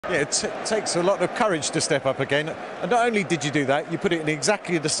Yeah, it takes a lot of courage to step up again. And not only did you do that, you put it in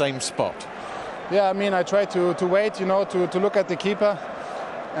exactly the same spot. Yeah, I mean, I tried to wait, you know, to look at the keeper.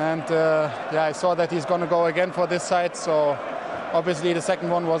 And yeah, I saw that he's going to go again for this side. So obviously the second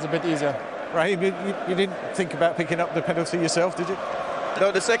one was a bit easier. Raheem, you didn't think about picking up the penalty yourself, did you?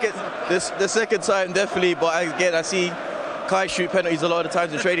 No, the second time definitely. But again, I see Kai shoot penalties a lot of the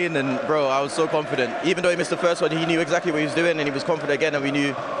times in training, and bro, I was so confident. Even though he missed the first one, he knew exactly what he was doing, and he was confident again, and we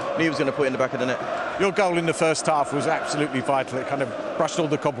knew he was going to put it in the back of the net. Your goal in the first half was absolutely vital. It kind of brushed all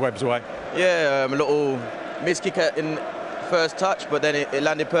the cobwebs away. Yeah, a little missed kick in first touch, but then it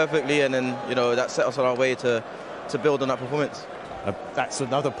landed perfectly, and then that set us on our way to build on that performance. That's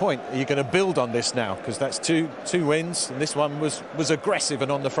another point. Are you going to build on this now? Because that's two wins, and this one was aggressive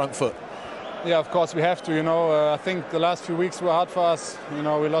and on the front foot. Yeah, of course we have to. I think the last few weeks were hard for us. We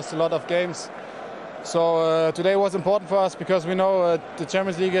lost a lot of games. So today was important for us because we know the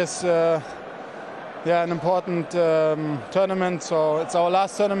Champions League is an important tournament. So it's our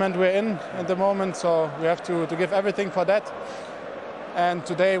last tournament we're in at the moment. So we have to give everything for that. And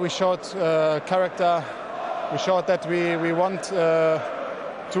today we showed character. We showed that we want to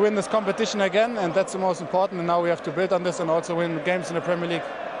win this competition again, and that's the most important. And now we have to build on this and also win games in the Premier League.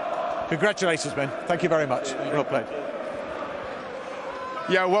 Congratulations, men. Thank you very much. Well played.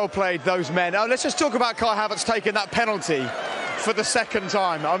 Yeah, well played, those men. Let's just talk about Kai Havertz taking that penalty for the second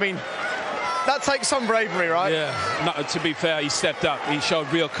time. I mean, that takes some bravery, right? Yeah, no, to be fair, he stepped up. He showed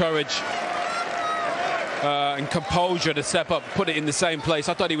real courage and composure to step up, put it in the same place.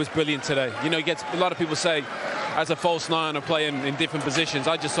 I thought he was brilliant today. He gets a lot of people say as a false nine or playing in different positions.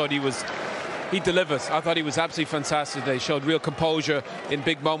 I just thought he delivers. I thought he was absolutely fantastic. They showed real composure in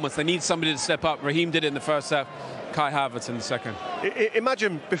big moments. They need somebody to step up. Raheem did it in the first half. Kai Havertz in the second.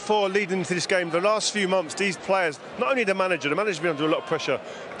 Imagine before leading into this game, the last few months, these players, not only the manager's been under a lot of pressure,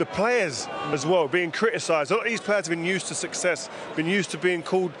 the players as well, being criticised. A lot of these players have been used to success, been used to being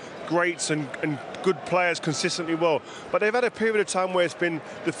called greats and good players consistently well. But they've had a period of time where it's been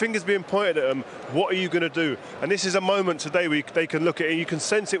the fingers being pointed at them. What are you going to do? And this is a moment today where they can look at it and you can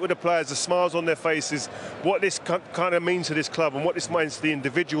sense it with the players, the smiles on their faces, what this kind of means to this club and what this means to the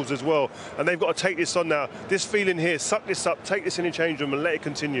individuals as well. And they've got to take this on now. This feeling here, suck this up, take this in the change room and let it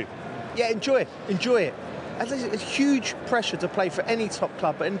continue. Yeah, enjoy it. It's huge pressure to play for any top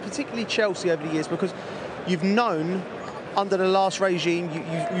club, but in particularly Chelsea over the years, because you've known under the last regime,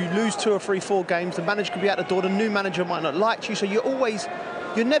 you lose 2 or 3, 4 games, the manager could be out the door, the new manager might not like you, so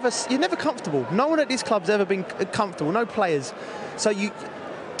you're never comfortable. No one at this club's ever been comfortable, no players. So you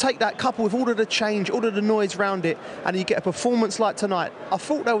take that couple with all of the change, all of the noise around it, and you get a performance like tonight. I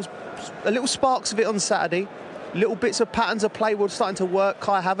thought there was a little sparks of it on Saturday. Little bits of patterns of play were starting to work.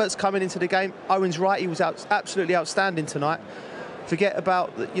 Kai Havertz coming into the game. Owen's right, he was absolutely outstanding tonight. Forget about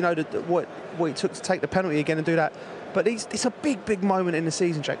what it took to take the penalty again and do that. But it's a big moment in the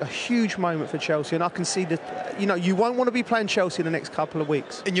season, Jake. A huge moment for Chelsea, and I can see that you won't want to be playing Chelsea in the next couple of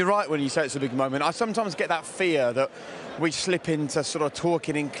weeks. And you're right when you say it's a big moment. I sometimes get that fear that we slip into sort of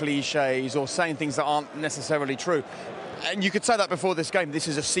talking in cliches or saying things that aren't necessarily true. And you could say that before this game, this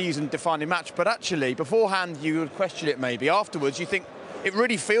is a season-defining match, but actually, beforehand, you would question it maybe. Afterwards, you think, it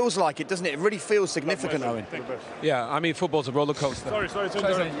really feels like it, doesn't it? It really feels significant, Owen. Yeah, I mean, football's a roller coaster. Sorry.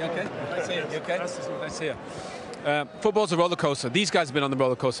 You okay? Nice to hear you. Okay? Nice to hear. Football's a roller coaster. These guys have been on the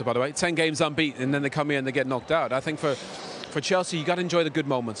roller coaster, by the way. 10 games unbeaten, and then they come here and they get knocked out. I think for Chelsea, you got to enjoy the good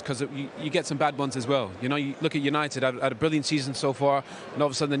moments because you get some bad ones as well. You look at United, had a brilliant season so far, and all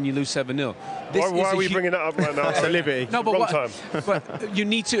of a sudden you lose 7-0. Why are we bringing that up right now? It's a liberty. No, but wrong time. But you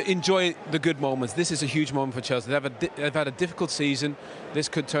need to enjoy the good moments. This is a huge moment for Chelsea. They've had a difficult season. This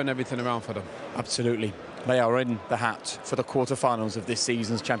could turn everything around for them. Absolutely. They are in the hat for the quarter-finals of this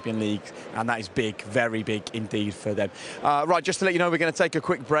season's Champions League, and that is big, very big indeed for them. Right, just to let you know, we're going to take a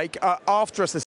quick break. After us,